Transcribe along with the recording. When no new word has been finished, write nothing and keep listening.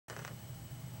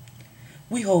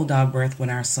We hold our breath when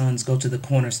our sons go to the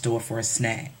corner store for a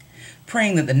snack,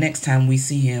 praying that the next time we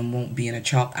see him won't be in a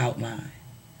chalk outline.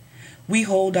 We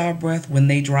hold our breath when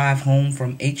they drive home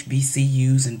from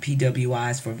HBCUs and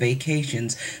PWIs for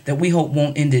vacations that we hope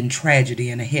won't end in tragedy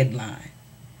and a headline.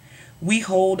 We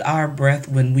hold our breath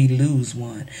when we lose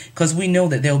one, because we know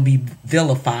that they'll be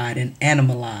vilified and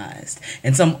animalized,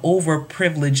 and some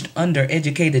overprivileged,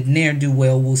 undereducated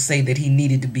ne'er-do-well will say that he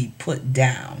needed to be put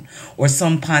down, or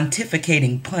some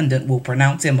pontificating pundit will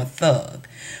pronounce him a thug,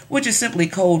 which is simply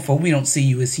code for we don't see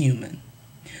you as human.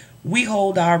 We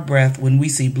hold our breath when we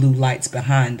see blue lights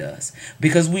behind us,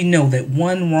 because we know that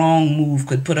one wrong move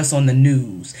could put us on the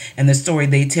news, and the story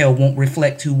they tell won't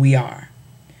reflect who we are.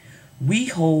 We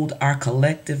hold our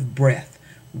collective breath,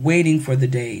 waiting for the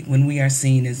day when we are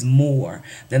seen as more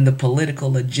than the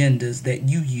political agendas that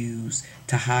you use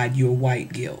to hide your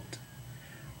white guilt.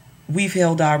 We've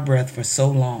held our breath for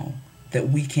so long that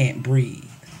we can't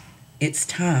breathe. It's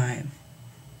time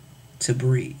to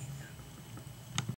breathe.